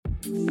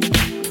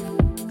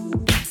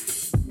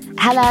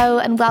Hello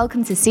and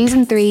welcome to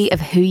Season 3 of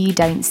Who You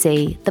Don't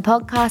See, the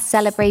podcast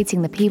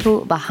celebrating the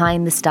people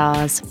behind the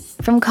stars.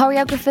 From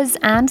choreographers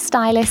and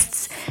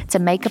stylists to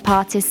makeup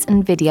artists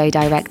and video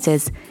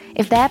directors.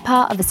 If they're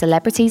part of a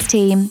celebrity's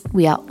team,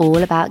 we are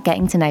all about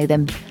getting to know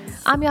them.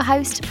 I'm your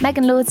host,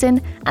 Megan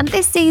Lawton, and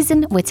this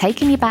season we're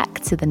taking you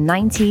back to the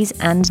 90s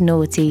and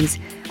noughties,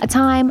 a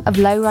time of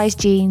low-rise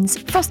jeans,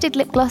 frosted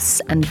lip gloss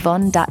and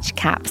Von Dutch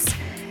caps.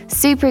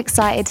 Super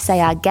excited to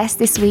say our guest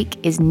this week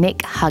is Nick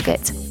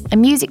Huggett, a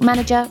music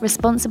manager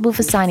responsible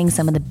for signing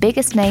some of the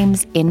biggest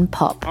names in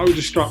pop. I was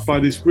just struck by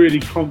this really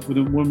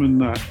confident woman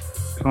that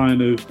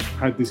kind of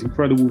had this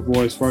incredible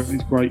voice, wrote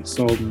these great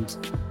songs,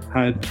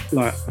 had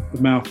like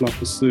the mouth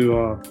like a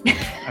sewer,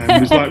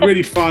 and was like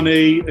really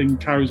funny and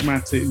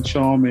charismatic and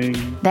charming.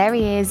 There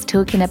he is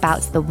talking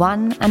about the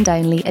one and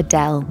only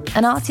Adele,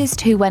 an artist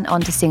who went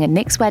on to sing at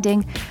Nick's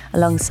wedding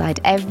alongside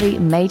every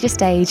major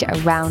stage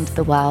around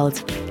the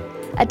world.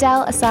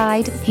 Adele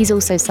aside, he's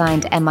also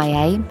signed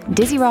MIA,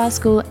 Dizzy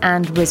Rascal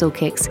and Rizzle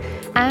Kicks,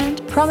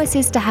 and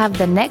promises to have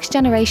the next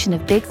generation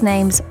of big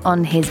names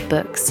on his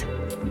books.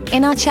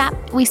 In our chat,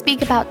 we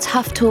speak about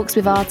tough talks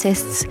with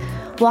artists,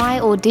 why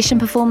audition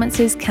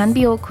performances can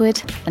be awkward,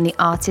 and the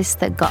artists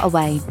that got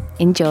away.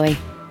 Enjoy.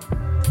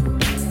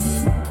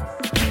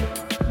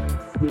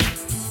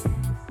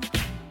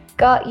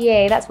 Got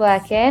you, that's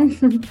working.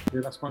 Yeah,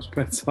 that's much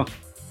better.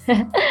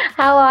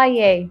 How are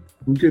you?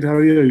 I'm good, how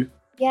are you?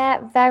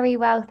 Yeah, very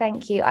well,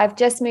 thank you. I've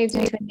just moved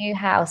into a new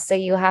house, so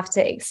you'll have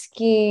to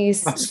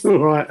excuse... That's all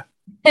right.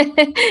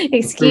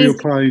 excuse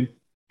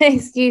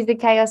the the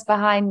chaos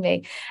behind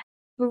me.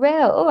 For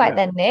real. All right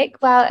then, Nick.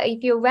 Well,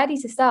 if you're ready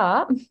to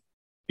start...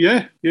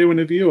 Yeah,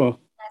 whenever you are.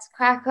 Let's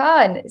crack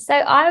on. So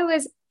I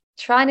was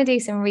trying to do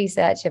some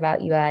research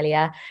about you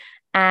earlier,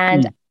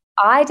 and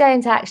I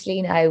don't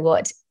actually know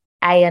what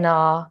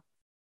A&R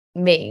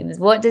means.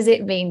 What does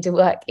it mean to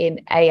work in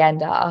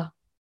A&R?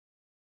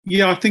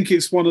 Yeah, I think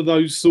it's one of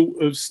those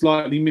sort of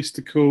slightly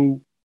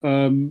mystical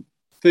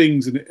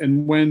things.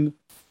 And when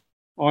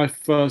I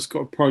first got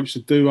approached to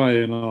do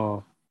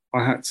A&R,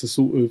 I had to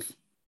sort of,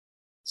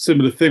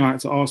 similar thing, I had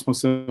to ask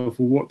myself,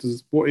 well,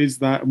 what is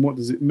that and what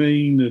does it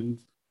mean?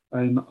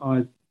 And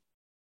I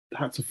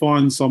had to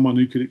find someone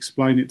who could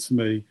explain it to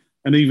me.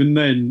 And even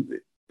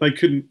then, they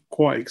couldn't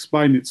quite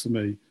explain it to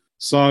me.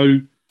 So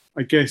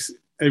I guess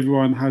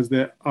everyone has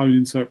their own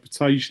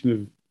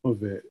interpretation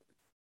of it.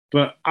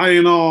 But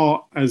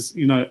A&R, as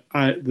you know,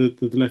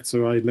 the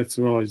letter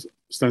I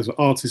stands for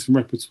artist and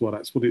repertoire.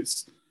 That's what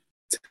it's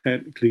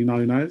technically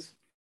known as.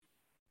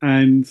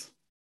 And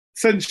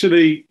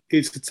essentially,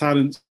 it's a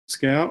talent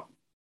scout,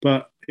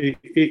 but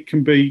it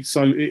can be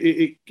so.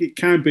 It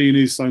can be and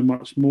is so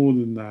much more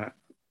than that.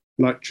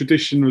 Like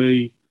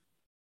traditionally,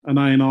 an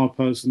A&R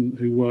person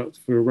who worked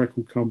for a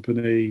record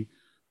company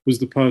was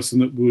the person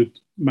that would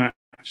match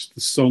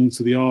the song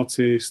to the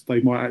artist. They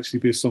might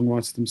actually be a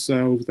songwriter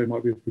themselves. They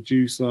might be a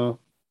producer.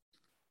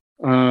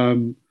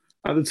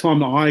 At the time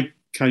that I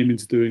came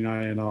into doing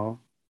A&R,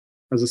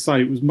 as I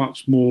say, it was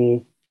much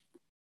more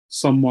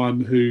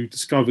someone who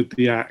discovered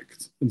the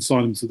act and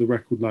signed them to the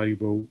record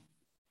label.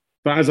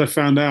 But as I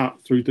found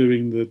out through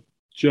doing the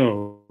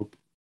job,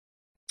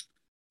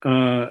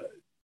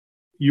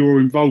 your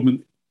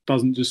involvement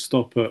doesn't just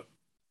stop at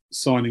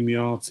signing the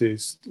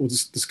artist or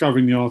just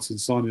discovering the artist and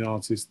signing the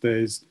artist.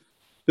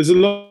 There's a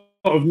lot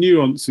of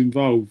nuance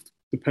involved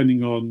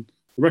depending on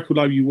the record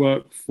label you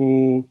work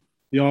for,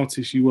 the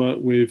artist you work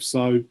with.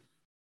 So,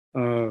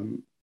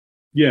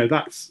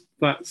 that's.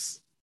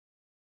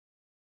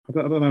 I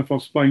don't know if I've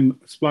explained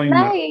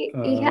that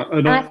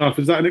enough.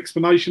 Is that an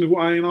explanation of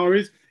what A&R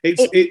is?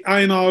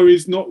 A&R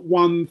is not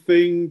one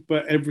thing,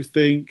 but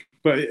everything.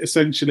 But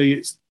essentially,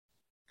 it's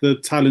the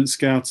talent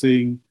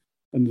scouting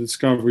and the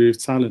discovery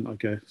of talent, I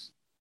guess.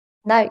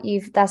 No,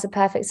 that's a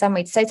perfect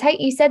summary. So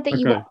you said that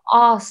you were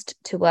asked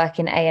to work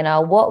in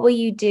A&R. What were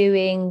you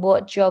doing?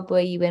 What job were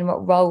you in?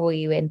 What role were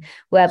you in?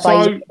 Whereby you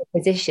were in a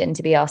position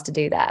to be asked to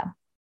do that?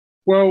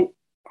 Well,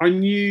 I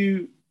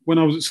knew when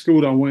I was at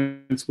school that I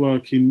wanted to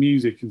work in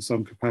music in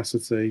some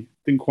capacity.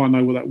 Didn't quite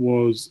know what that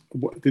was.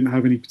 Didn't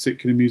have any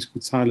particular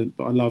musical talent,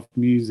 but I loved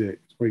music.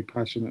 I was very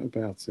passionate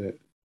about it.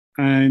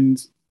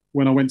 And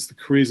when I went to the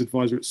careers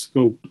advisor at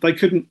school, they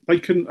couldn't.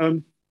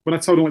 When I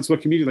told them I went to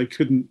work in music, they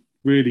couldn't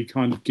really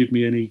kind of give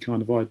me any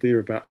kind of idea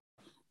about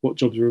what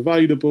jobs are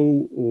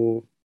available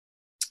or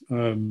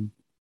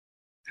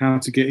how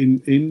to get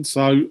in.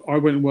 So I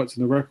went and worked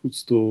in a record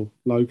store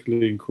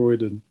locally in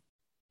Croydon.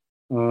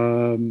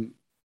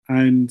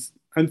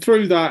 And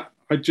through that,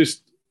 I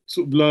just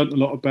sort of learned a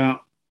lot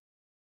about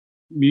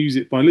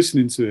music by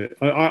listening to it.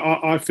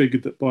 I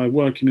figured that by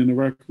working in a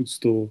record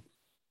store,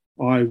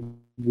 I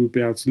would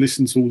be able to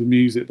listen to all the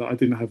music that I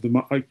didn't have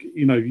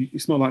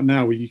it's not like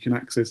now where you can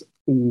access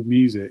all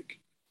music.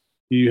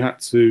 You had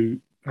to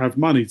have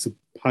money to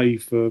pay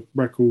for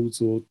records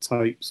or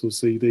tapes or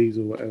CDs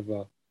or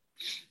whatever.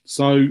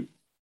 So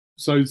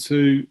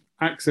to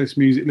access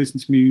music, listen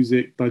to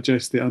music,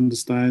 digest it,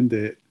 understand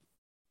it,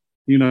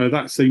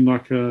 that seemed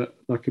like a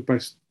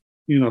best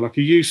like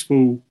a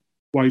useful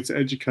way to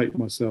educate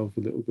myself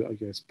a little bit, I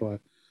guess, by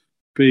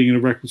being in a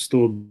record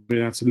store,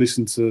 being able to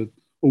listen to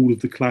all of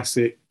the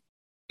classic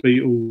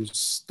Beatles,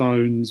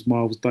 Stones,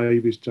 Miles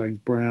Davis, James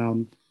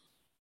Brown,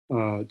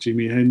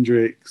 Jimi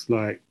Hendrix,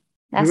 like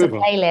That's a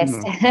whoever,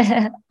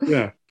 playlist.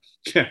 yeah,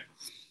 yeah.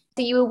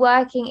 So you were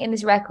working in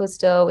this record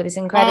store with this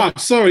incredible.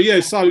 Sorry,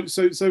 yeah. So I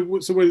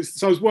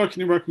was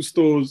working in record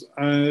stores,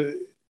 and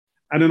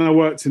then I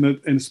worked in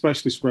a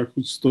specialist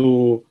record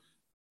store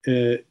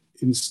in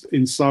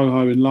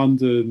Soho in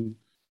London,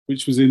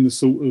 which was in the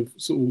sort of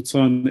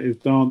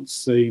alternative dance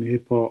scene,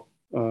 hip hop,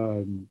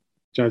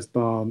 jazz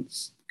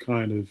dance,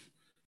 kind of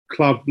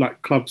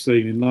club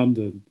scene in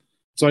London.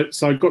 So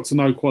I got to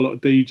know quite a lot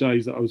of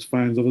DJs that I was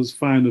fans of. I was a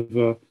fan of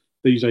a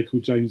DJ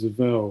called James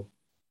Avell,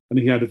 and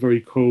he had a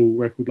very cool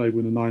record label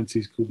in the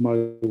 90s called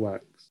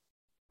Mowax.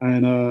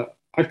 And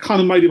I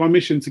kind of made it my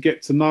mission to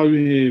get to know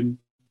him,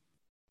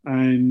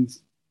 and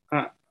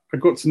I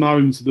got to know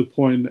him to the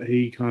point that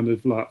he kind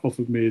of like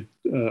offered me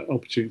an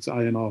opportunity to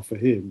A&R for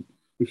him,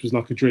 which was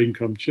like a dream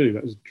come true.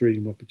 That was a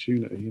dream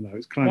opportunity,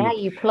 It's kind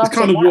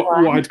of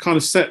what I'd kind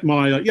of set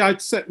my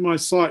I'd set my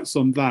sights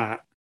on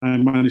that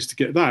and managed to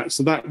get that.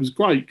 So that was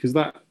great because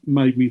that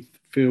made me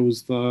feel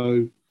as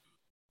though,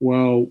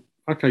 well,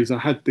 okay, so I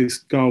had this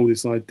goal,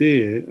 this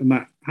idea, and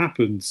that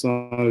happened.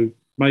 So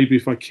maybe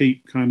if I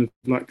keep kind of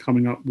like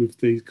coming up with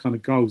these kind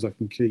of goals, I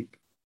can keep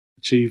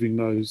achieving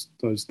those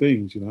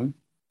things,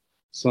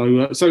 So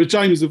it was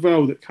James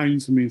Avell that came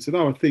to me and said,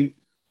 "Oh, I think,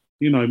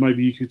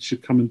 maybe you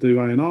should come and do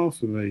A&R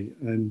for me."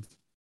 And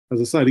as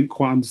I say, I didn't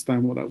quite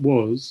understand what that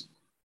was,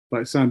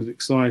 but it sounded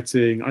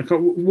exciting.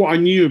 What I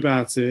knew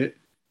about it,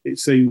 it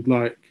seemed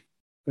like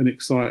an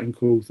exciting,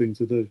 cool thing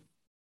to do.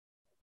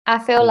 I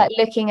feel like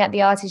looking at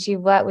the artists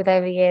you've worked with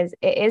over years,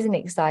 it is an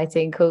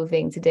exciting, cool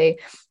thing to do.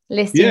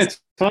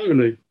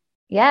 Totally.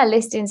 Yeah,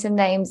 listing some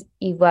names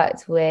you've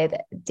worked with: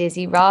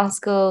 Dizzee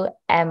Rascal,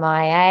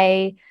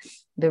 MIA,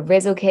 the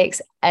Rizzle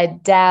Kicks,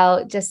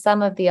 Adele, just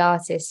some of the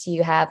artists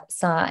you have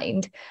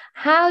signed.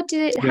 How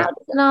does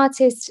an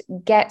artist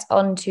get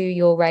onto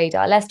your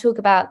radar? Let's talk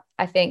about,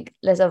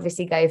 let's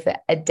obviously go for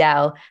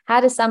Adele.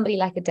 How does somebody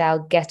like Adele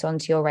get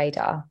onto your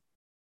radar?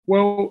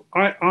 Well,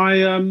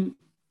 when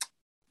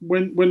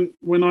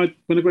I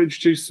got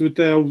introduced to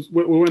Adele,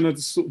 when I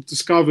sort of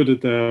discovered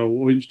Adele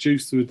or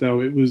introduced to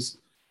Adele, it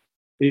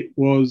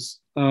was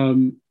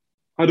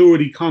I'd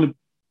already kind of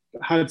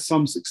had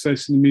some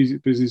success in the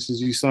music business,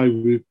 as you say,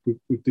 with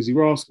Dizzee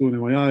Rascal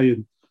and MIA,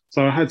 and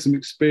so I had some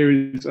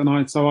experience, and I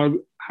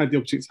had the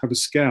opportunity to have a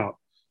scout.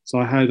 So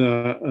I had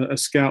a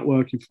scout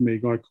working for me, a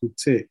guy called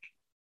Tick,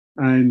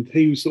 and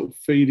he was sort of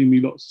feeding me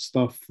lots of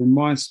stuff from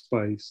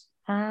MySpace.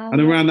 And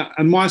around that,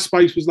 and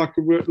MySpace was like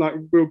a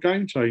real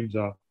game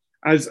changer,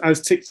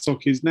 as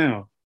TikTok is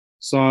now.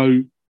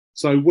 So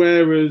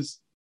whereas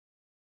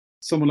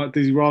someone like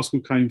Dizzee Rascal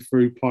came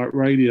through Pirate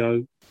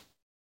Radio,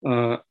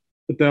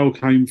 Adele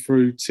came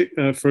through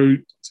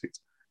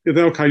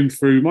Adele came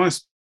through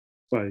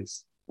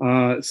MySpace.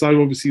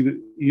 So obviously,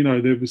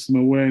 there was some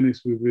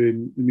awareness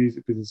within the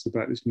music business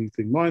about this new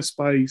thing,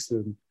 MySpace,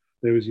 and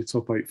there was your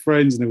top 8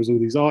 friends, and there was all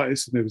these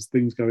artists, and there was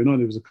things going on.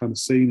 There was a kind of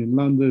scene in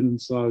London,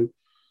 and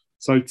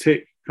so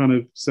Tick kind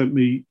of sent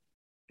me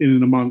in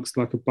and amongst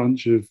like a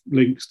bunch of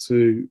links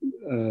to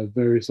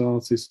various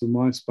artists on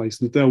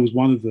MySpace, and Adele was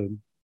one of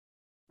them.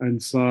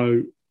 And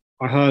so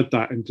I heard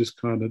that, and just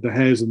kind of the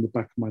hairs on the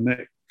back of my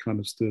neck kind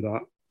of stood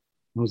up.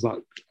 I was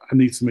like, I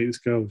need to meet this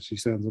girl. She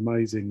sounds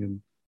amazing.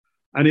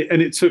 And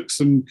it took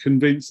some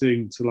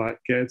convincing to like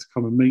get her to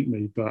come and meet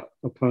me, but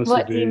I persevered.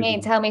 What do you mean?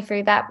 Tell me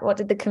through that. What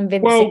did the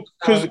convincing? Well,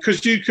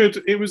 because you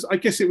could.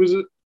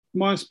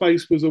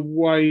 MySpace was a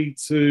way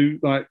to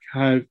like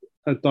have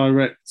a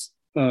direct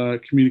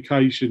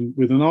communication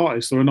with an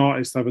artist, or an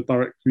artist have a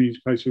direct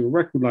communication with a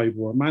record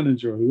label or a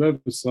manager or whoever.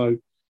 So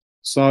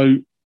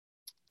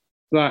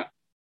that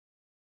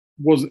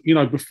was,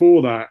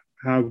 before that,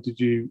 how did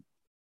you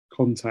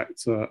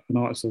contact an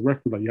artist or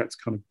record label? You had to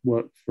kind of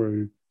work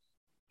through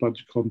a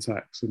bunch of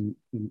contacts and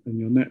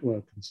your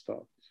network and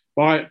stuff.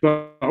 But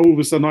all of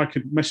a sudden I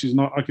could message, and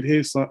I could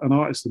hear an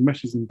artist and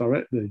message them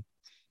directly.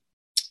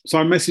 So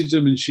I messaged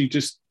them, and she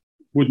just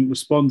wouldn't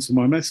respond to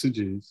my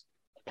messages.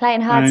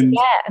 Playing hard to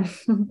get.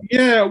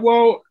 Yeah,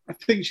 well, I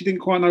think she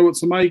didn't quite know what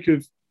to make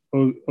of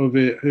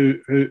it,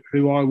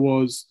 who I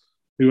was,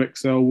 who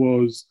XL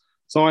was.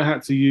 So I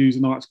had to use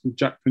an artist called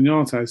Jack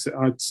Pignata.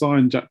 I'd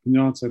signed Jack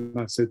Pignata, and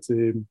I said to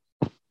him,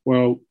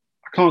 well,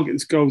 I can't get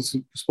this girl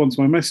to respond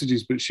to my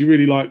messages, but she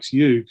really likes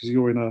you because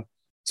you're in a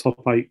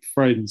top 8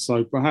 friends.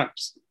 So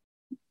perhaps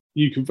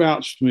you can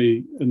vouch for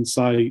me and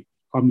say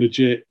I'm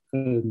legit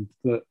and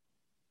that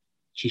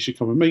she should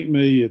come and meet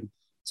me. And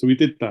so we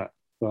did that.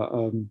 But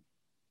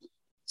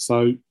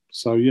so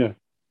yeah.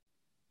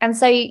 And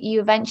so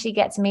you eventually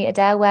get to meet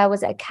Adele. Where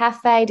was it? A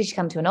cafe? Did she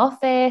come to an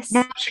office?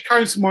 No, she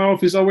came to my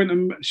office. I went,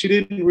 and she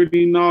didn't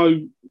really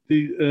know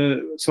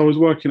so I was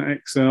working at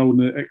XL, and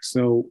the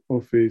XL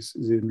office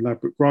is in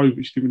Ladbroke Grove,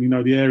 but she didn't really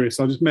know the area.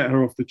 So I just met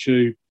her off the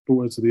tube,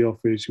 brought her to the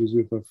office. She was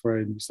with her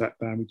friend. We sat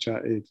down, we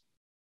chatted.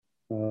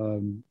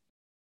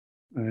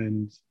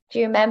 And do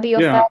you remember your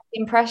first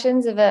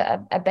impressions of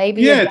a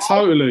baby? Yeah,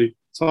 totally.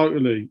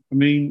 I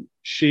mean,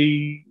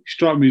 she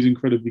struck me as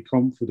incredibly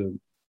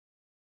confident.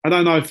 I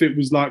don't know if it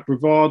was like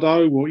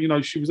bravado or, you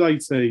know, she was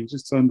 18,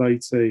 just turned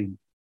 18.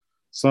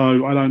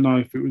 So I don't know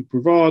if it was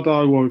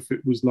bravado or if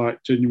it was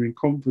like genuine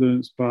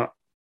confidence, but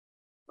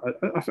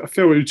I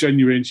feel it was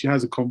genuine. She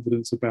has a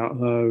confidence about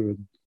her,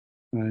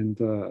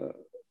 and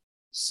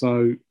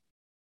so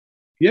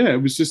yeah,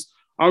 it was just,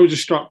 I was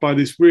just struck by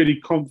this really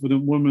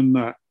confident woman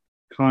that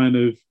kind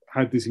of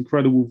had this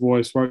incredible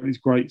voice, wrote these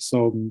great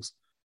songs,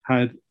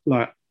 had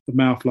like the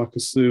mouth like a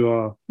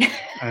sewer,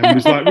 and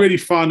was like really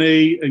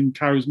funny and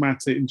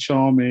charismatic and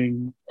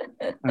charming,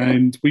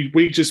 and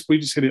we just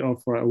hit it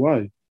off right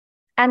away.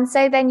 And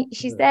so then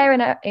she's there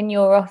in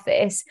your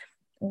office.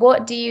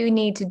 What do you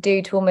need to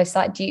do to almost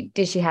like,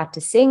 does she have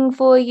to sing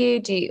for you?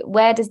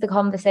 Where does the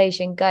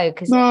conversation go?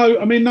 Because no,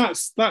 I mean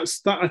that's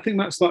I think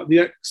that's like the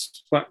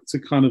X Factor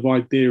kind of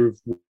idea of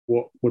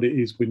what it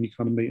is when you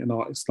kind of meet an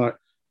artist. Like,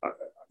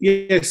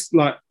 yes,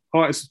 like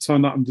artists have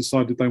turned up and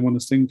decided they want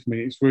to sing for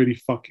me. It's really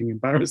fucking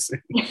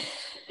embarrassing,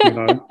 you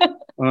know.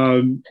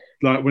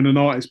 Like when an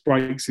artist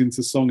breaks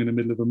into song in the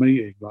middle of a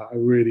meeting, like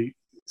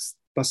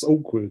that's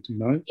awkward, you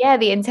know. Yeah,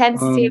 the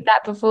intensity of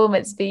that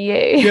performance for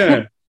you.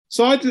 Yeah.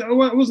 So I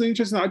wasn't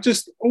interested.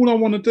 All I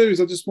want to do is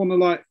I just want to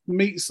like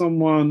meet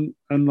someone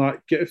and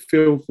like get a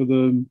feel for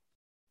them,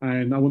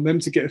 and I want them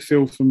to get a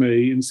feel for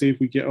me and see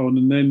if we get on,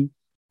 and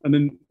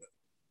then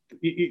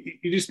you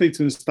just need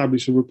to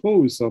establish a rapport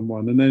with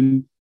someone, and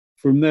then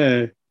from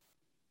there,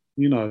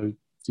 you know,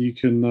 you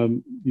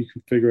can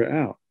figure it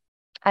out.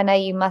 I know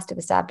you must have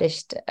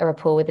established a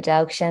rapport with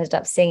Adele because she ended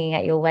up singing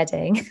at your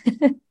wedding.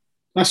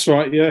 That's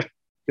right. Yeah.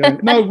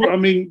 No, I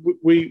mean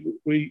we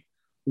we're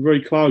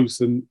very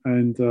close, and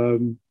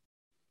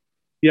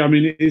yeah, I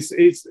mean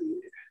it's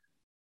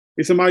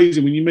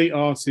amazing when you meet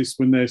artists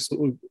when they're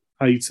sort of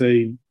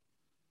 18,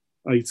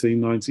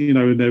 19, you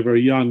know, and they're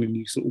very young, and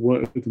you sort of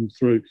work with them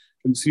through,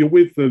 and so you're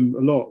with them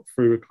a lot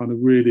through a kind of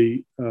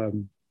really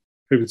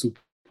pivotal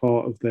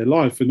part of their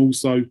life, and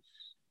also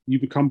you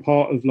become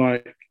part of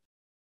like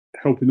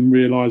helping them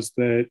realize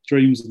their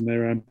dreams and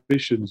their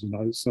ambitions, you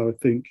know. So I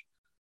think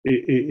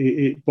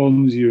it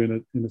bonds you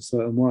in a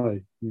certain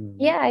way, you know?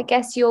 Yeah, I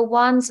guess you're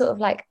one sort of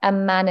like a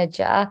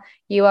manager.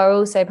 You are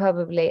also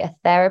probably a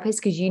therapist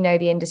because you know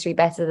the industry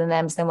better than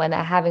them. So when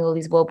they're having all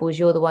these wobbles,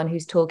 you're the one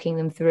who's talking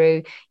them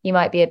through. You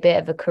might be a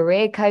bit of a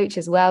career coach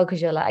as well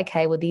because you're like,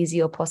 okay, well, these are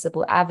your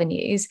possible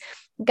avenues.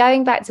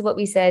 Going back to what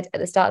we said at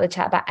the start of the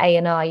chat about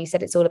A&R, you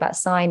said it's all about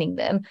signing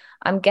them.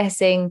 I'm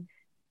guessing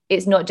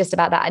it's not just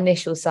about that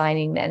initial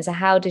signing then. So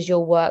how does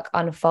your work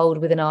unfold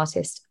with an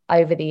artist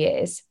over the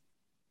years?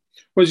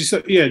 Well, as you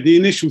said, yeah, the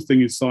initial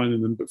thing is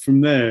signing them, but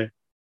from there,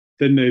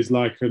 then there's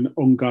like an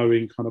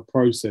ongoing kind of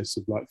process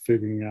of like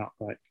figuring out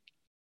like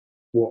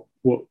what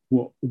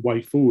the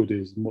way forward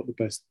is and what the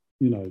best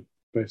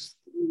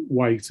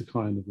way to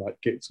kind of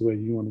like get to where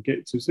you want to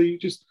get to. So you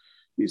just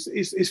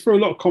it's for a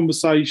lot of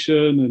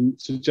conversation and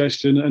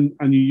suggestion,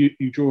 and you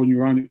draw on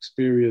your own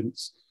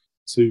experience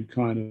to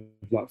kind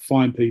of like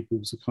find people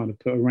to kind of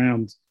put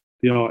around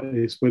the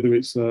artist, whether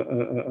it's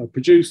a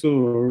producer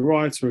or a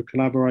writer, a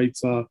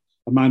collaborator,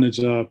 a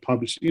manager,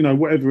 publisher, you know,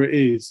 whatever it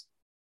is,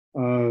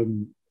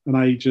 an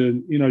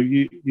agent, you know,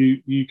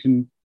 you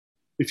can,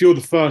 if you're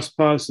the first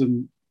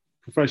person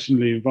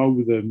professionally involved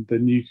with them,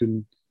 then you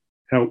can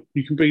help,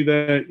 you can be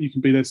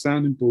their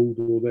sounding board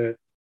or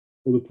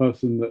the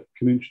person that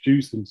can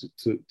introduce them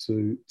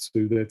to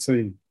their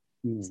team.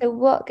 Mm. So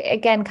what,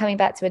 again, coming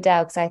back to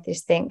Adele, because I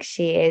just think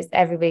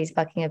everybody's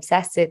fucking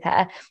obsessed with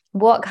her.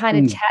 What kind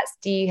of chats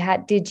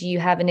did you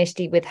have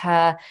initially with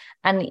her?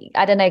 And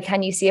I don't know,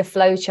 can you see a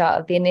flowchart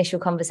of the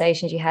initial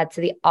conversations you had to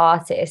the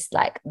artist,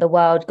 like the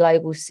world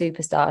global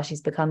superstar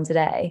she's become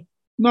today?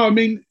 No, I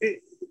mean,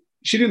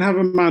 she didn't have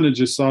a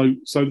manager. So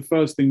the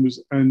first thing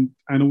was, and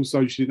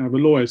also she didn't have a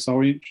lawyer.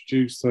 So I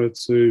introduced her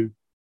to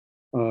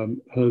her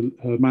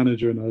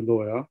manager and her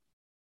lawyer.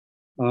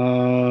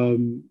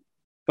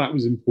 That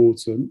was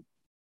important.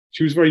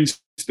 She was very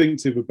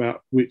instinctive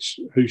about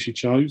who she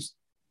chose,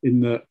 in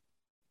that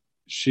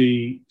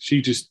she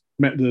just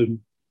met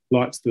them,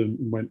 liked them,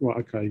 and went, right,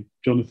 okay,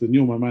 Jonathan,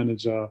 you're my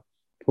manager.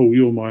 Paul,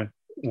 you're my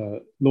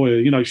lawyer.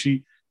 You know,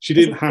 she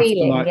didn't have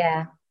to like,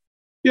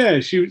 yeah.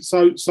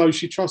 So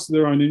she trusted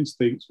her own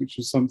instincts, which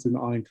was something that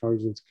I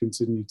encouraged her to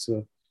continue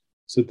to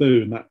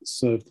do, and that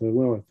served her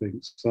well, I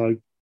think. So,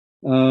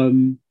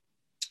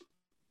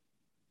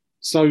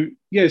 So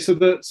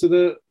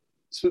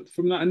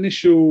from that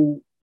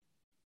initial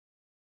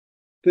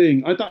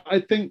thing, I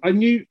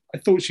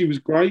thought she was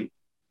great.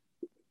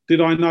 Did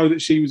I know that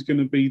she was going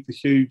to be the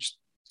huge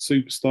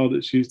superstar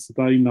that she is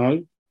today?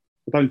 No.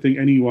 I don't think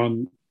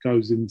anyone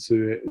goes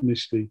into it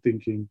initially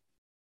thinking.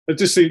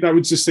 That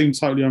would just seem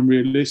totally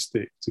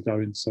unrealistic to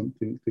go into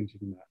something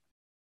thinking that.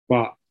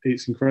 But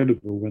it's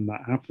incredible when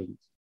that happens.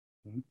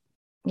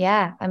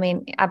 Yeah, I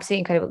mean, absolutely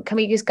incredible. Can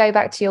we just go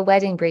back to your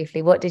wedding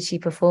briefly? What did she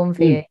perform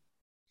for you?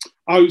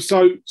 Oh,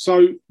 so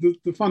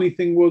the funny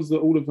thing was that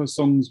all of her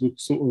songs were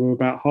sort of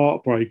about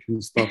heartbreak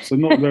and stuff, so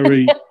not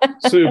very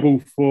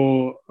suitable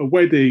for a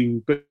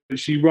wedding. But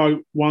she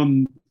wrote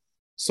one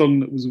song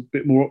that was a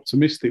bit more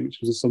optimistic, which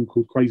was a song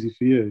called "Crazy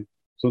for You."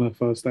 It's on her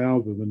first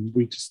album, and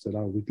we just said,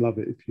 "Oh, we'd love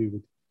it if you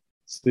would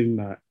sing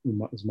that."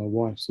 As my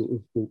wife sort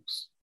of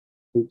walks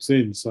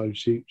in, so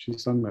she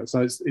sung that.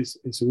 So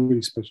it's a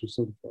really special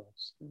song for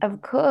us.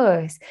 Of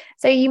course.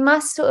 So you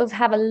must sort of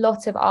have a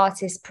lot of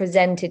artists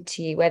presented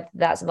to you, whether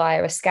that's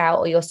via a scout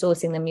or you're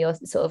sourcing them, you're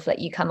sort of like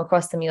you come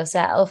across them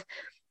yourself.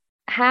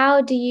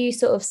 How do you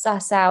sort of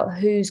suss out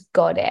who's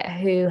got it,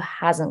 who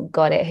hasn't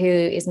got it, who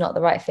is not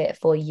the right fit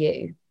for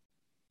you?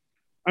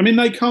 I mean,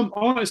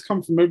 artists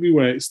come from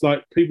everywhere. It's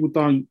like people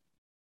don't,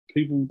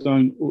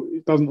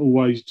 it doesn't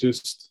always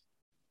just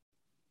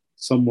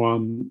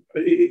someone.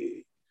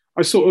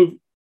 I sort of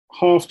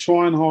half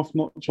try and half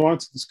not try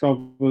to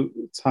discover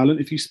talent.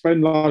 If you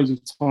spend loads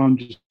of time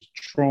just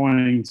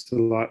trying to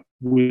like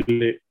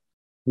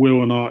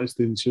will an artist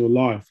into your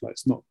life, like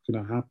it's not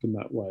going to happen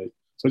that way.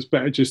 So it's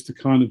better just to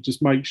kind of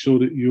just make sure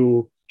that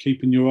you're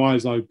keeping your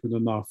eyes open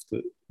enough,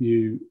 that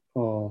you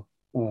are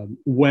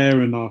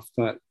aware enough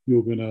that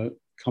you're going to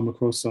come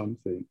across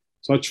something.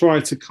 So I try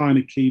to kind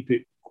of keep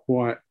it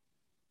quite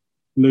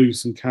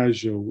loose and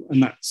casual,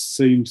 and that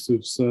seems to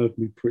have served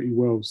me pretty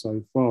well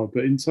so far.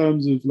 But in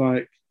terms of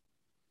like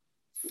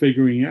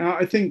figuring it out,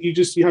 I think you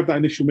have that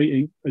initial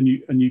meeting and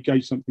you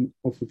gauge something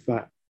off of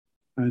that,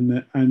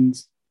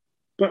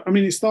 but I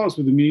mean, it starts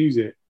with the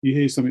music. You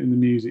hear something in the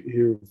music, you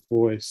hear a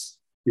voice,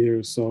 you hear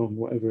a song,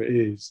 whatever it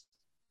is,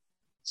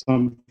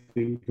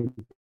 something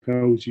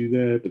compels you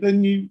there. But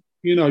then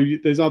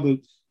there's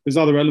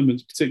other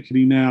elements,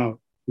 particularly now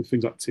with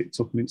things like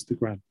TikTok and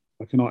Instagram.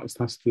 Like an artist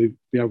has to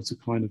be able to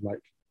kind of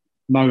like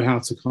know how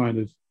to kind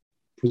of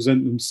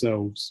present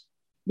themselves.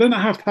 They don't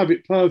have to have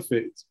it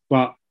perfect,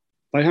 but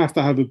they have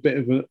to have a bit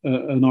of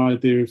an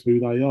idea of who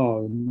they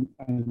are.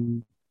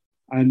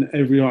 And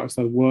every artist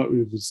I've worked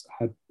with has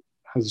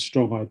a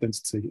strong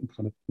identity and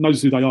kind of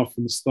knows who they are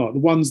from the start. The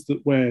ones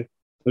where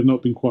they've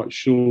not been quite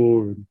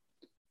sure, and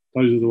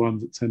those are the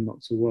ones that tend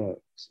not to work.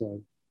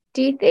 So.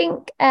 Do you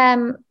think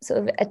sort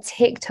of a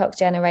TikTok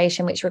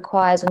generation, which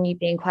requires on you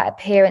being quite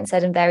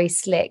appearance-led and very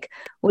slick,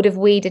 would have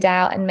weeded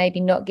out and maybe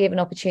not given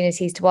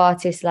opportunities to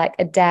artists like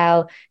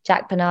Adele,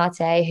 Jack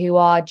Panate, who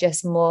are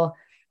just more,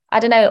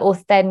 I don't know,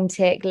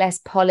 authentic, less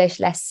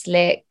polished, less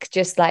slick,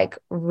 just like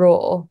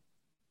raw? I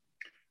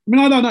mean,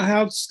 I don't know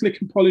how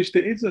slick and polished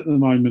it is at the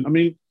moment. I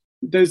mean,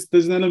 there's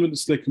an element of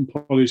slick and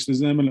polished.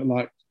 There's an element of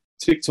like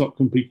TikTok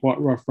can be quite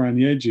rough around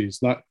the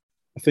edges. Like,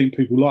 I think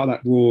people like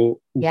that raw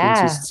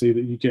authenticity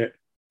that you get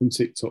from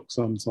TikTok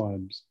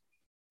sometimes.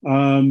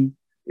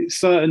 It's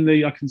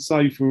certainly, I can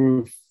say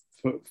for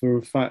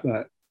a fact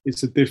that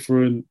it's a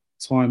different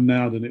time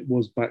now than it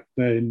was back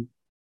then.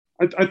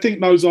 I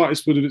think those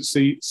artists would have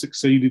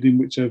succeeded in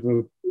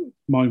whichever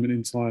moment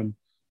in time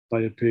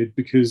they appeared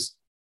because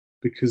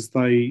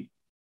they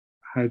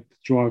had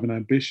drive and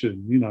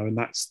ambition, and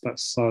that's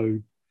so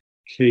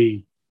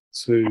key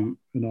to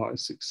an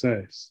artist's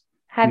success.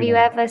 Have you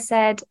ever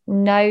said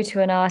no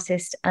to an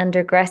artist and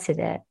regretted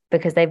it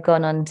because they've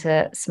gone on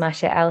to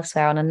smash it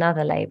elsewhere on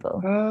another label?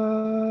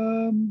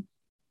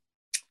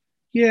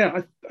 Yeah,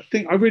 I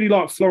think I really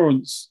liked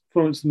Florence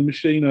and the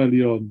Machine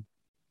early on.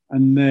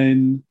 And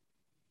then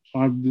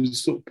I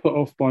was sort of put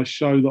off by a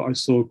show that I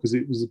saw because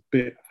it was a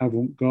bit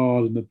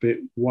avant-garde and a bit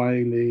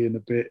waily and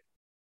a bit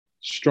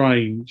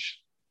strange.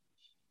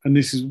 And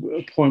this is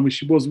a point where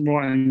she wasn't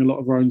writing a lot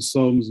of her own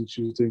songs and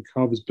she was doing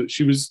covers, but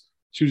she was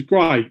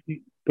great.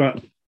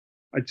 But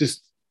I thought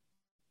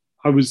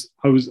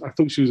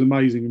she was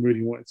amazing and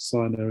really wanted to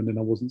sign her, and then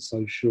I wasn't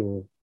so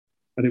sure.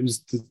 And it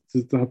was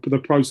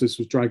the process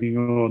was dragging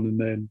on,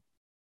 and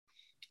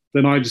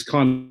then I just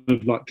kind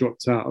of like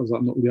dropped out. I was like,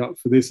 I'm not really up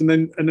for this. And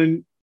then I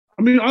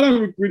mean, I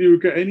don't really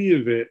regret any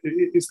of it.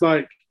 It's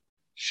like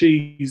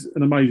she's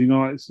an amazing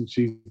artist and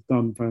she's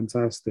done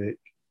fantastic.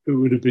 It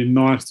would have been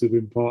nice to have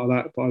been part of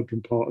that, but I've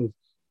been part of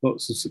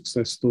lots of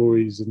success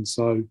stories, and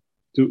so.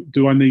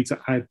 Do I need to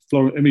add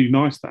Florence? I mean,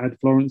 nice to add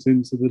Florence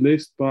into the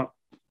list, but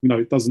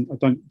it doesn't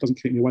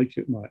keep me awake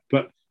at night.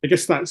 But I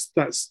guess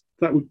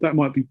that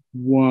might be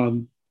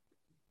one.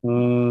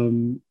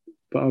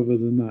 But other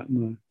than that,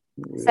 no.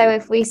 So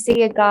if we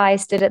see a guy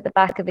stood at the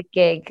back of a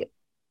gig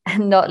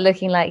and not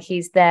looking like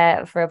he's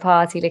there for a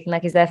party, looking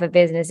like he's there for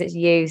business, it's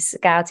you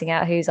scouting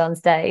out who's on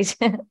stage.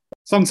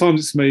 Sometimes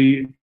it's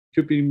me. It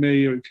could be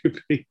me, or it could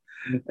be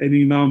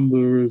any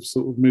number of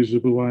sort of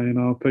miserable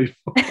A&R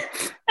people.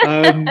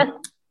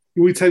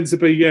 We tend to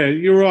be, yeah,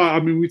 you're right. I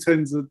mean, we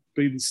tend to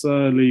be the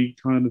surly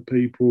kind of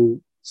people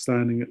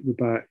standing at the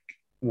back,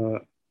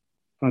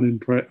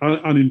 unimpressed.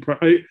 I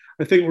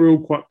think we're all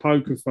quite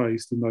poker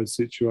faced in those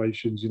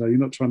situations. You're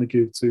not trying to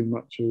give too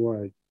much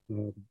away.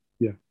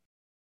 Yeah.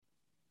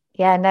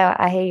 Yeah, no,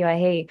 I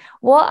hear you.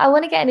 What I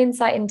want to get an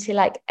insight into,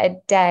 like a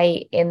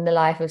day in the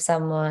life of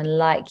someone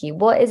like you.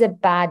 What is a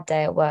bad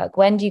day at work?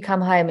 When do you come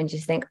home and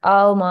just think,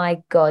 oh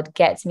my God,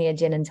 get me a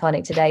gin and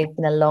tonic today? It's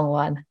been a long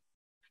one.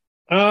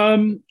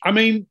 I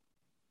mean,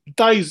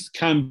 days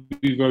can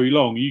be very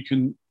long. You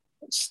can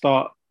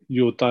start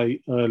your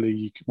day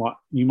early.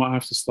 You might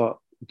have to start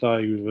the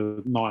day with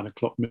a 9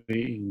 o'clock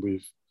meeting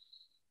with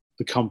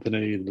the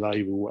company, the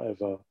label,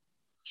 whatever,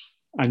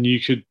 and you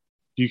could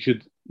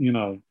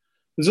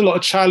there's a lot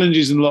of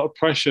challenges and a lot of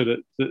pressure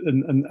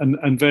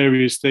and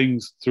various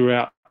things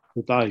throughout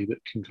the day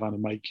that can kind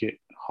of make it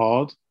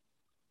hard.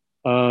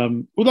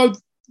 Although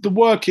the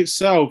work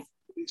itself,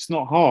 it's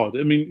not hard.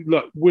 I mean,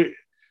 look,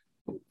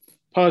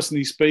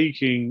 personally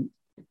speaking,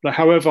 like,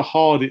 however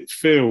hard it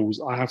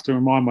feels, I have to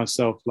remind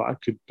myself that I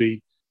could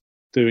be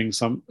doing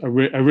a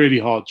really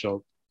hard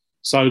job.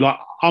 So, like,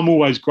 I'm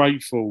always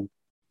grateful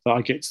that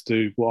I get to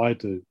do what I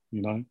do.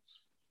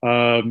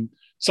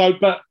 So,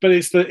 but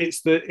it's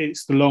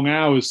the long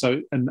hours.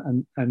 So,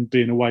 and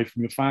being away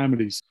from your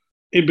families.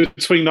 In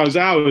between those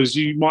hours,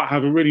 you might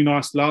have a really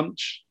nice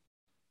lunch,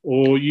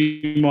 or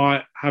you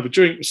might have a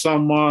drink with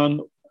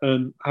someone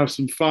and have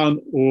some fun,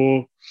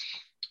 or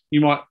you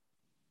might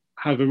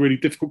have a really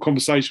difficult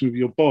conversation with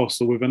your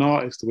boss or with an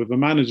artist or with a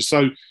manager.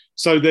 So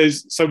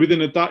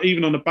within a day,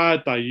 even on a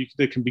bad day,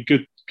 there can be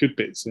good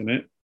bits in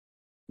it.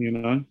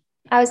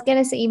 I was going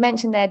to say, you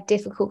mentioned there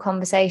difficult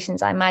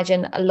conversations. I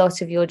imagine a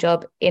lot of your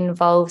job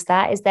involves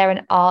that. Is there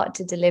an art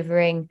to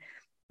delivering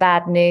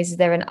bad news? Is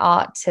there an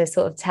art to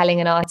sort of telling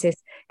an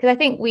artist? Because I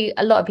think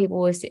a lot of people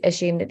will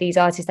assume that these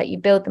artists, that you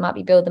build them up,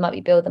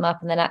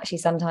 and then actually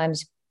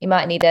sometimes you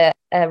might need a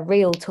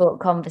real talk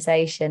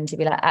conversation to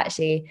be like,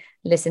 actually,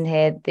 listen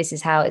here, this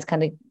is how it's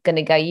kind of going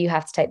to go. You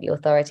have to take the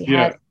authority.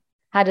 Yeah.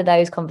 How do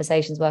those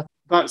conversations work?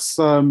 That's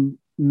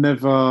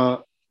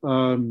never...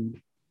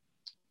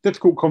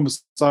 difficult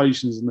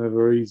conversations are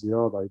never easy,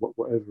 are they?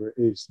 Whatever it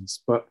is.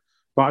 But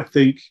I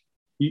think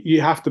you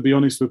have to be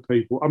honest with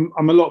people.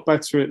 I'm a lot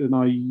better at it than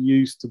I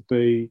used to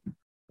be.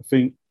 I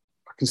think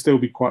I can still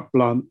be quite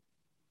blunt.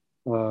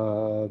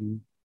 But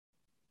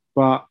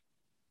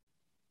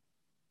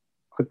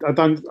I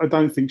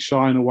don't think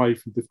shying away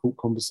from difficult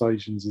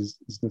conversations is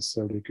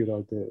necessarily a good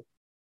idea.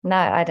 No,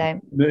 I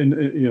don't.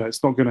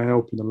 It's not going to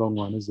help in the long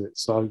run, is it?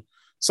 So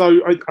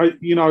I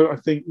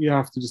think you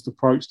have to just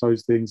approach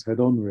those things head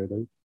on,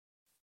 really.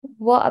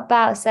 What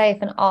about, say,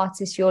 if an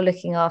artist you're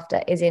looking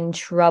after is in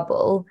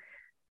trouble,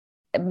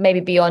 maybe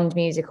beyond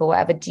music or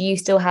whatever, do you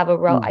still have a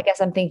role? I guess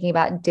I'm thinking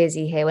about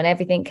Dizzy here. When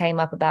everything came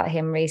up about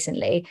him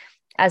recently,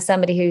 as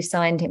somebody who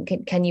signed him,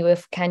 can you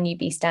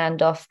be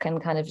standoff,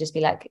 can kind of just be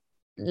like,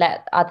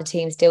 let other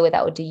teams deal with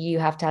that, or do you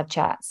have to have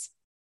chats?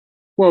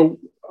 Well,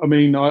 I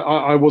mean,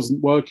 I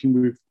wasn't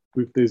working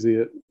with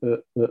Dizzy at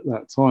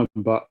that time,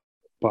 but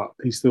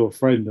he's still a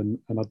friend,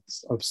 and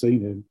I've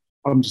seen him.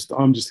 I'm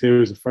just here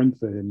as a friend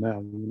for him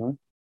now,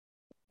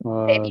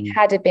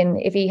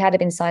 If he had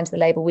been signed to the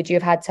label, would you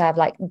have had to have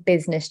like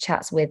business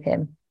chats with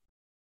him?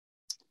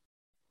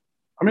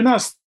 I mean,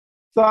 that's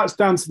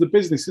down to the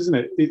business, isn't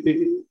it?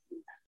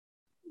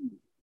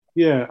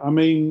 Yeah, I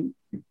mean,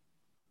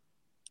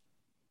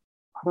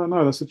 I don't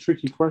know. That's a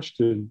tricky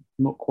question.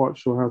 I'm not quite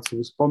sure how to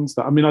respond to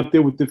that. I mean, I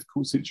deal with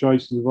difficult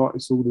situations with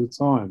artists all the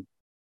time.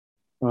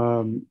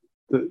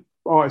 That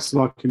artists,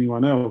 like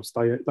anyone else,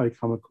 they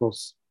come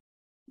across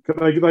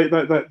they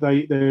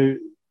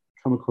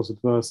come across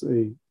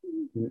adversity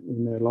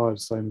in their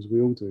lives, same as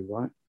we all do,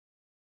 right?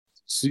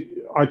 So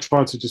I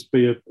try to just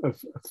be a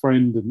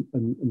friend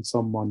and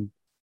someone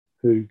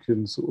who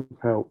can sort of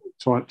help,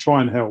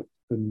 try and help,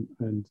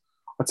 and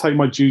I take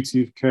my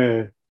duty of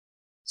care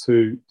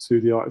to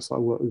the artists I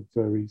work with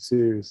very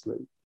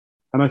seriously.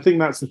 And I think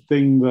that's the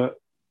thing that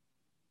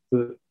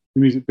the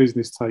music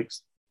business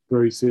takes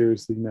very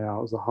seriously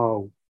now as a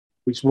whole,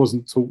 which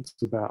wasn't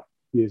talked about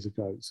years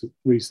ago. It's a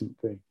recent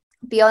thing.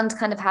 Beyond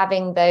kind of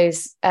having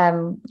those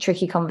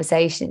tricky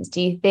conversations, do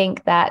you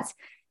think that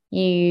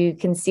you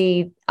can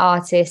see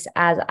artists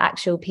as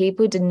actual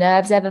people? Do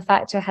nerves ever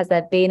factor? Has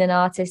there been an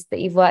artist that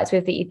you've worked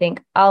with that you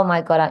think, oh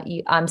my God,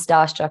 I'm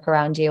starstruck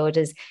around you? Or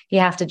does he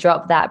have to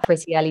drop that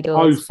pretty early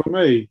doors? Oh, for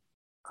me?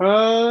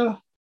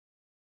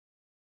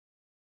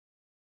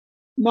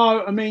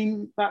 No, I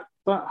mean, that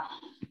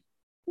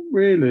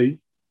really.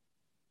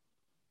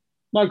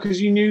 No,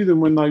 because you knew them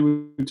when they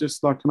were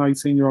just like an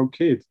 18-year-old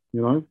kid,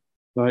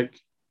 like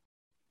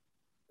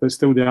they're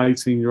still the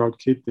 18-year-old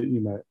kid that you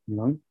met.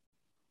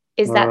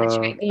 Is that the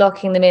trick,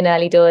 locking them in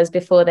early doors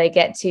before they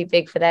get too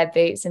big for their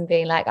boots and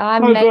being like,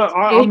 I'm not.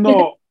 I don't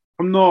know.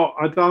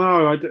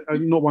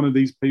 I'm not one of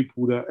these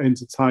people that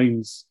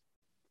entertains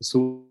the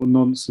sort of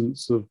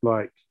nonsense of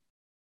like,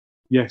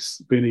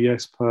 being a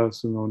yes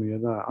person or any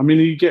of that. I mean,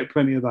 you get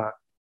plenty of that.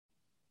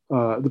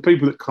 The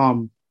people that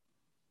come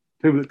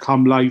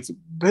later,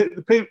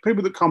 the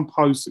people that come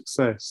post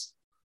success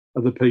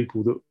are the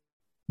people that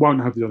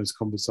won't have the honest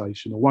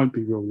conversation, or won't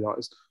be real the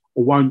artist,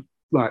 or won't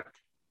like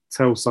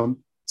tells the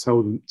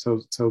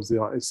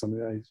artist something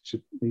they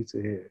should need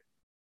to hear,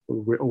 or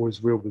we're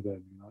always real with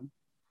them,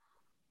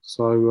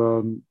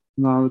 So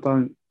no, I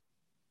don't.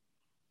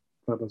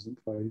 That doesn't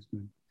faze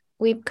me.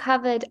 We've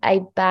covered a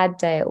bad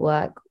day at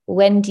work.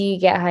 When do you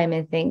get home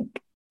and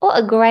think, what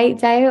a great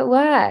day at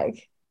work?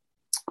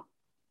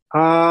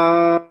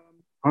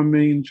 I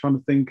mean, trying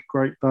to think of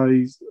great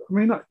days. I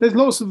mean, there's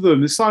lots of them.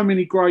 There's so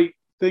many great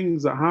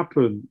things that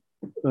happen.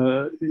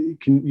 You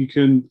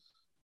can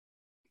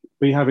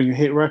be having a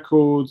hit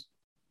record.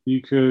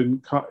 You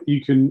can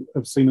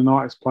have seen an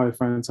artist play a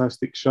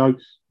fantastic show.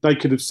 They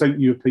could have sent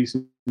you a piece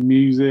of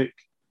music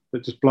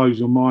that just blows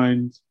your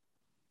mind.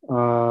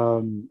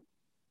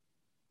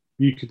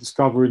 You could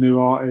discover a new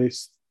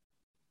artist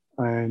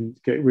and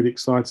get really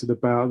excited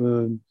about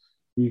them.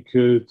 You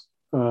could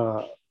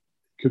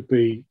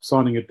be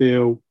signing a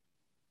deal.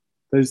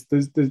 There's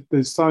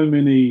so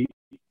many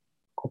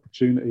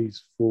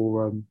opportunities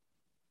for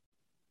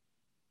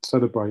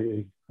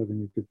celebrating,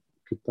 having a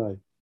good day.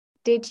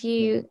 Did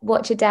you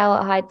watch Adele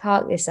at Hyde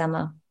Park this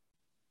summer?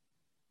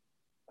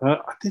 I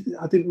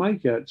didn't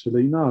make it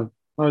actually. No,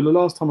 the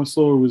last time I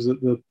saw her was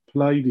at the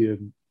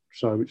Palladium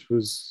show, which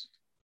was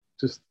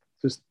just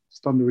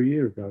under a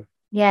year ago.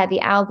 Yeah,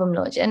 the album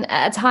launch. And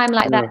at a time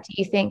like that, do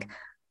you think,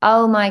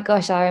 oh my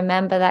gosh, I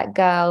remember that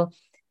girl,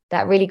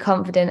 that really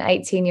confident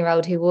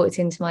 18-year-old who walked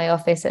into my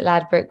office at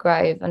Ladbroke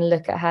Grove, and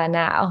look at her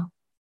now?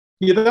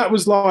 Yeah, that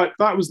was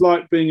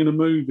like being in a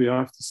movie. I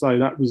have to say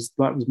that was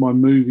my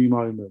movie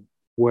moment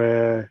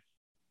where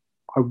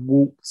I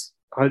walked.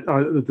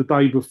 The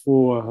day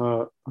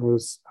before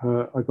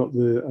I got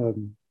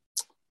the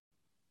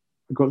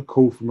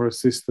call from her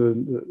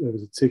assistant that there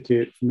was a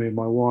ticket for me and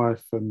my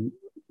wife, and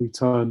we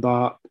turned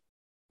up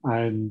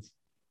and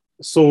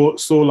saw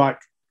like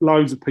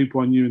loads of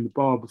people I knew in the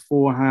bar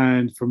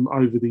beforehand from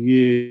over the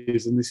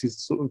years, and this is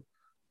sort of,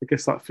 I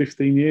guess, like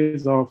 15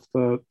 years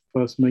after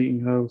first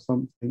meeting her or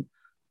something,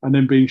 and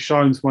then being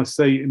shown to my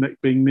seat and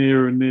being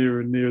nearer and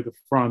nearer and nearer the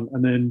front,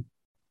 and then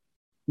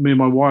me and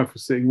my wife were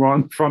sitting right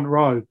in the front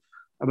row,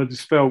 and I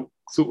just felt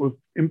sort of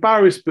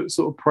embarrassed but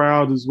sort of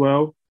proud as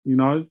well, you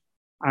know.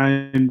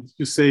 And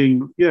you're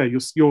seeing,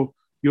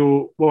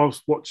 you're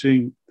whilst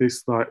watching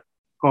this like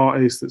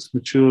artist that's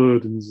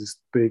matured and is this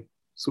big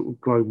sort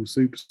of global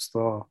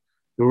superstar,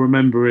 you're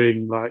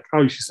remembering like,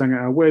 oh, she sang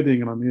at our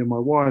wedding and I'm here with my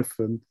wife,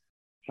 and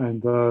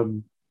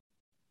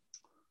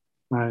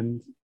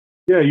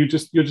yeah, you're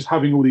just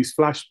having all these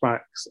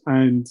flashbacks,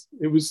 and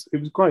it was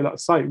great. Like I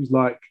say, it was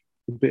like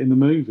a bit in the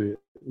movie at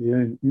the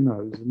end, you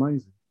know. It was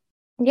amazing.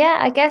 Yeah,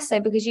 I guess so,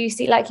 because you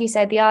see, like you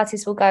said, the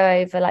artists will go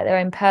over like their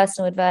own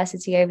personal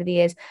adversity over the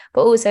years,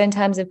 but also in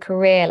terms of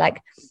career,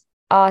 like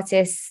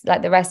artists,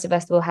 like the rest of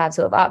us, will have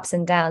sort of ups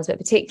and downs, but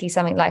particularly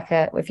something like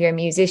if you're a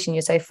musician,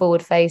 you're so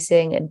forward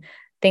facing and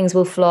things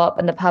will flop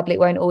and the public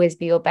won't always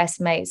be your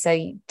best mate.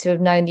 So to have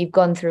known you've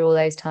gone through all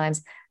those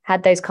times,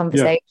 had those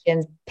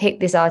conversations, picked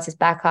this artist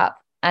back up,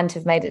 and to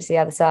have made it to the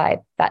other side,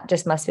 that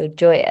just must feel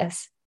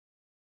joyous.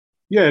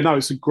 Yeah, no,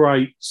 it's a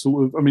great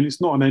sort of, I mean,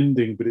 it's not an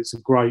ending, but it's a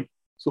great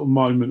sort of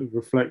moment of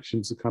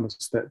reflection to kind of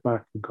step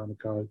back and kind of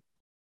go,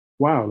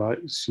 wow, like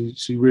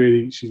she's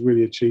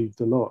really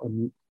achieved a lot,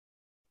 and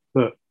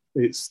but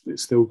it's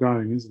still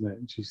going, isn't it?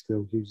 And she's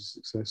still hugely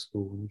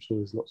successful, and I'm sure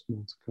there's lots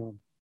more to come.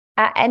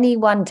 At any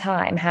one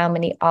time, how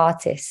many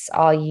artists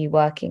are you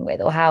working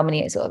with, or how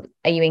many sort of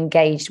are you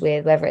engaged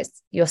with, whether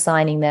it's you're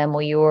signing them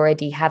or you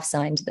already have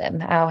signed them?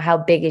 How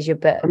big is your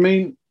book? I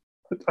mean,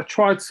 I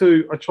try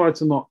to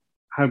not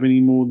have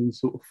any more than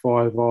sort of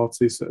 5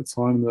 artists at a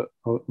time that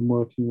I'm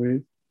working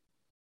with,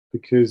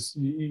 because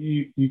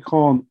you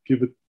can't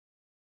give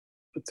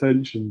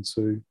attention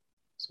to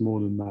more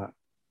than that,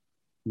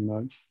 you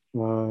know.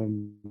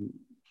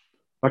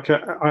 Like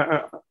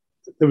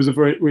there was a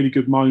really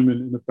good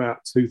moment in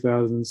about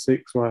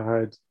 2006 where I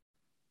had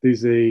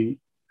Dizzy,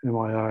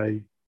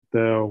 MIA,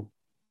 Adele,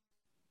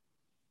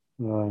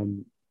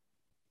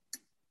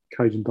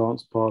 Cajun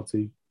Dance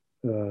Party,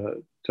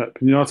 Jack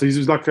Pinatas. It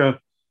was like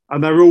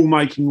and they're all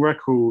making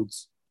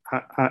records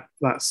at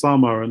that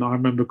summer, and I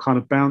remember kind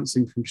of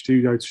bouncing from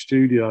studio to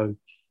studio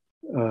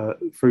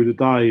through the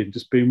day and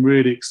just being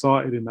really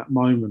excited in that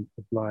moment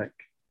of like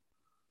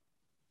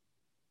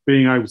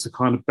being able to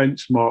kind of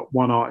benchmark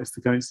one artist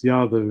against the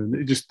other, and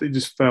it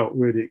just felt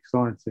really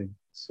exciting.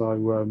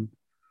 So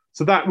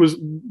that was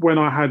when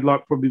I had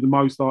like probably the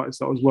most artists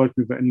that I was working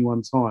with at any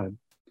one time.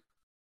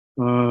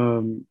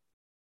 I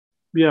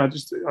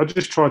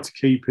just tried to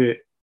keep it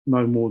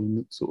no more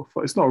than sort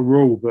of, it's not a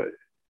rule, but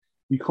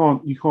you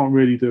can't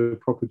really do a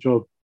proper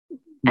job.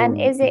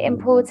 And is it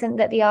important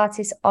that the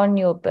artists on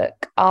your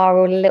book are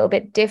all a little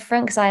bit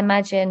different? Because I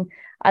imagine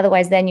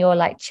otherwise then you're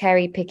like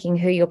cherry picking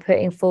who you're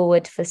putting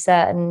forward for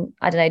certain,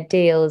 I don't know,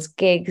 deals,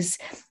 gigs,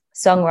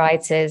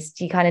 songwriters.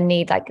 You kind of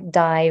need like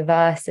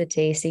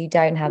diversity, so you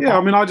don't have that.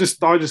 I mean, I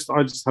just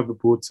have a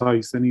broad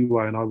taste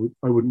anyway, and I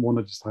wouldn't want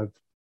to just have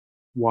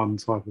one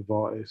type of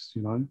artist,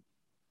 you know.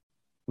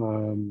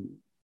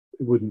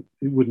 It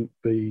wouldn't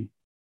be,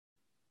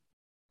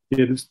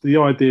 the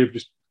idea of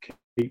just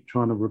keep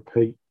trying to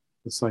repeat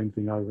the same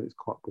thing over, it's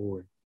quite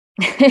boring.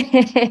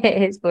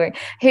 It is boring.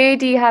 Who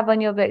do you have on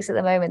your books at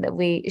the moment that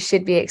we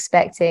should be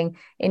expecting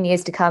in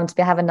years to come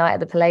to have a night at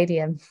the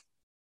Palladium?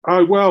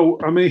 Oh, well,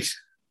 I mean,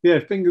 yeah,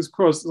 fingers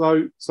crossed.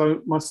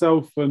 So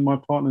myself and my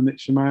partner Nick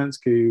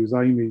Szymanski, who's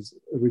Amy's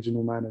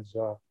original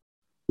manager,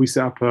 we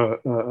set up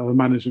a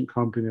management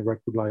company, a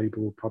record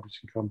label, a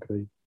publishing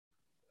company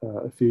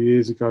a few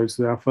years ago.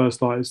 So our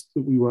first artist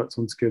that we worked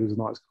on together was an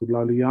artist called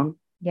Lola Young.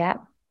 Yeah.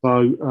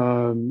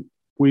 So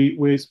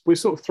we're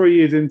sort of 3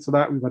 years into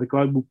that. We've had a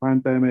global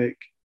pandemic.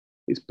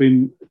 It's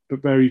been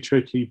very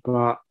tricky,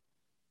 but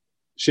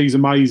she's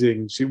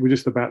amazing. We're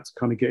just about to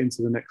kind of get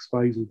into the next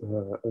phase with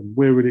her, and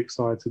we're really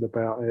excited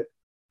about it.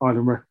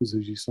 Island Records,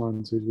 who she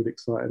signed to, is really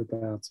excited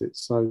about it.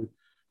 So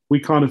we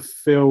kind of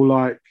feel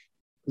like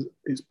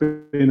it's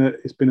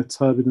been a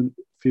turbulent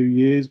few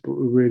years, but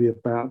we're really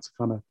about to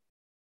kind of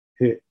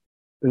hit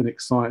an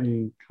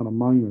exciting kind of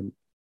moment,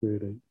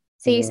 really.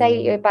 So you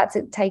say you're about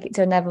to take it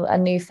to a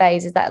new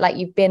phase. Is that like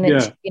you've been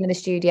in the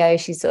studio,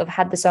 she's sort of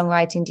had the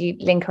songwriting, do you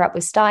link her up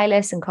with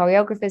stylists and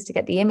choreographers to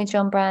get the image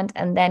on brand,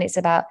 and then it's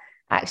about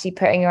actually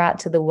putting her out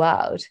to the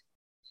world?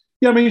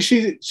 Yeah, I mean,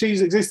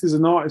 she's existed as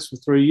an artist for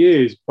 3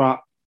 years,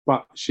 but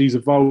she's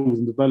evolved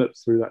and developed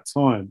through that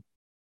time.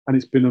 And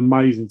it's been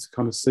amazing to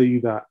kind of see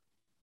that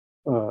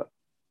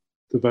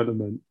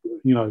development.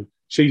 You know,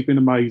 she's been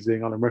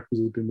amazing. Island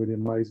Records has been really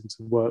amazing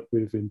to work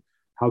with, in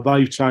how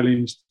they've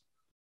challenged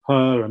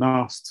her and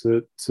us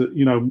to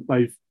you know,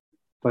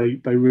 they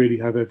really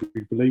have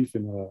every belief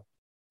in her,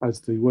 as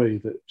do we,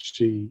 that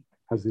she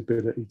has the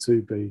ability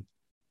to be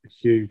a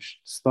huge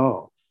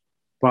star.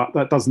 But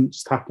that doesn't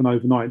just happen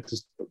overnight. It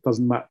just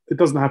doesn't matter. It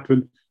doesn't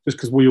happen just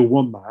because we all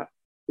want that.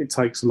 It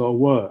takes a lot of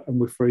work, and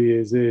we're 3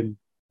 years in,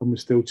 and we're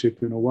still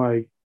chipping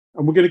away.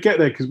 And we're going to get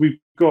there because we've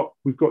got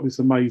this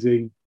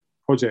amazing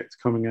project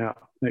coming out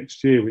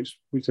next year, which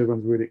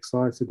everyone's really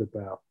excited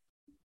about.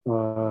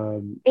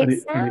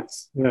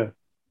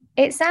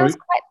 It sounds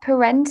quite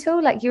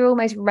parental, like you're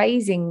almost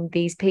raising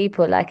these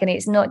people, like, and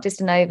it's not just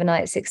an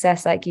overnight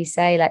success, like you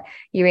say. Like,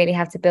 you really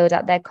have to build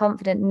up their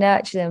confidence,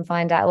 nurture them,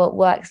 find out what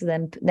works for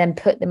them, then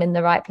put them in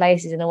the right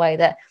places in a way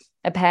that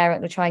a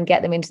parent will try and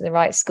get them into the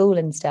right school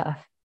and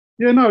stuff.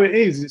 Yeah, no, it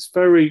is. It's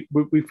we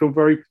feel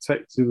very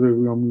protective of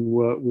everyone we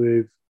work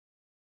with.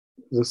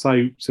 As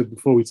I said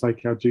before, we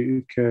take our duty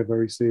of care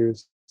very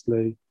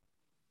seriously.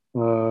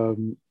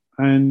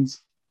 And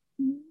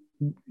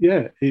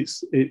yeah,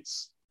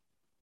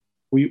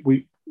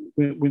 we're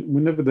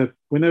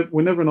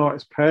never an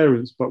artist's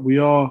parents, but we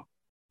are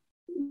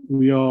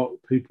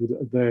people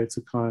that are there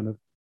to kind of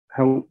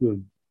help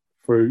them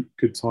through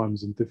good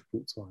times and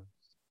difficult times.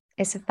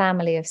 It's a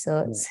family of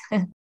sorts.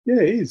 Yeah,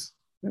 it is.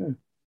 Yeah.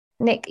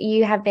 Nick,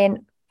 you have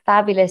been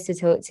fabulous to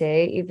talk to.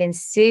 You've been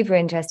super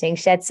interesting,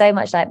 shared so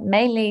much light,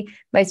 mainly,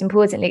 most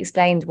importantly,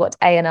 explained what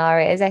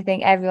A&R is. I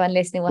think everyone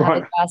listening will have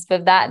a grasp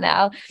of that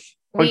now.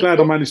 I'm glad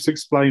I managed to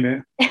explain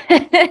it.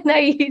 No,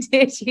 you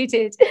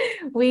did.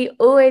 We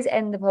always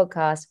end the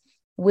podcast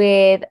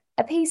with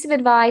a piece of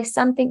advice,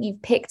 something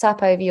you've picked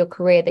up over your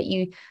career that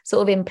you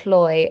sort of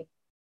employ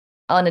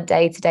on a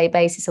day-to-day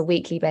basis, a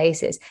weekly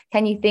basis.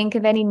 Can you think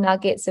of any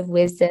nuggets of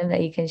wisdom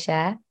that you can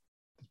share?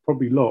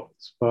 Probably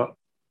lots, but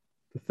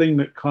the thing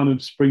that kind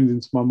of springs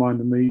into my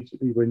mind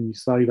immediately when you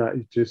say that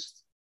is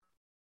just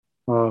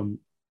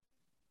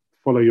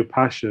follow your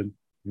passion,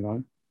 you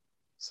know.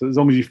 So as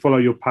long as you follow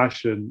your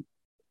passion,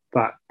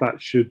 that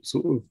should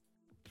sort of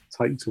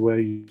take to where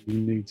you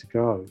need to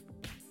go.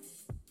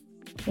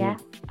 Yeah,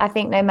 I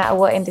think no matter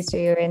what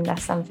industry you're in,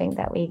 that's something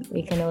that we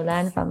can all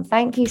learn from.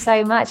 Thank you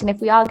so much. And if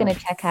we are going to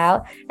check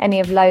out any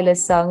of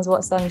Lola's songs,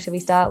 what song should we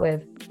start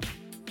with?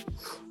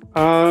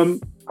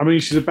 I mean,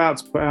 she's about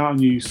to put out a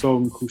new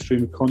song called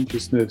Stream of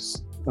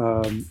Consciousness.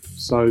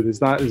 So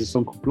there's a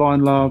song called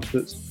Blind Love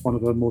that's one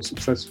of her more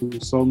successful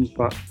songs,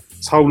 but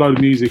it's a whole load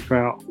of music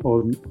out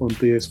on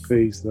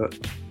DSPs that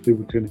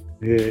people can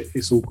hear.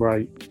 It's all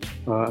great,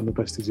 and the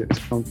best is yet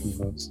to come from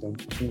her. So,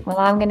 yeah. Well,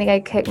 I'm going to go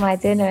cook my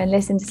dinner and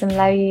listen to some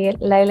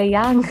Lola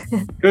Young.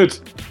 Good.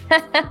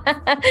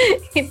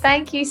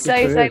 Thank you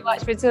so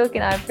much for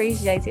talking. I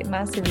appreciate it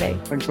massively.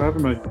 Thanks for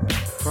having me.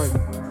 Great.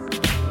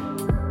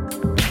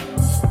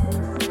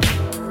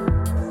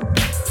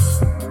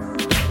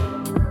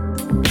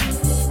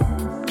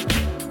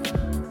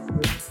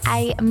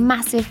 A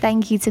massive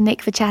thank you to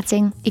Nick for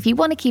chatting. If you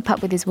want to keep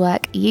up with his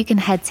work, you can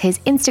head to his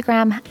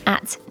Instagram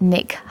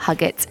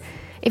 @NickHuggett.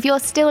 If you're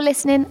still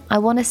listening, I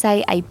want to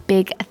say a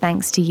big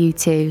thanks to you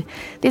too.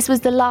 This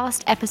was the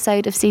last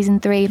episode of season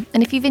 3,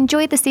 and if you've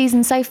enjoyed the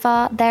season so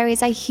far, there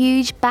is a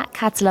huge back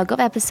catalogue of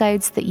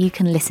episodes that you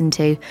can listen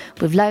to,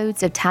 with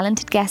loads of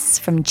talented guests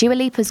from Dua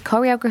Lipa's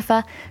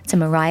choreographer to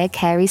Mariah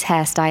Carey's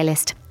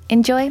hairstylist.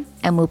 Enjoy,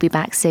 and we'll be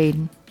back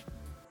soon.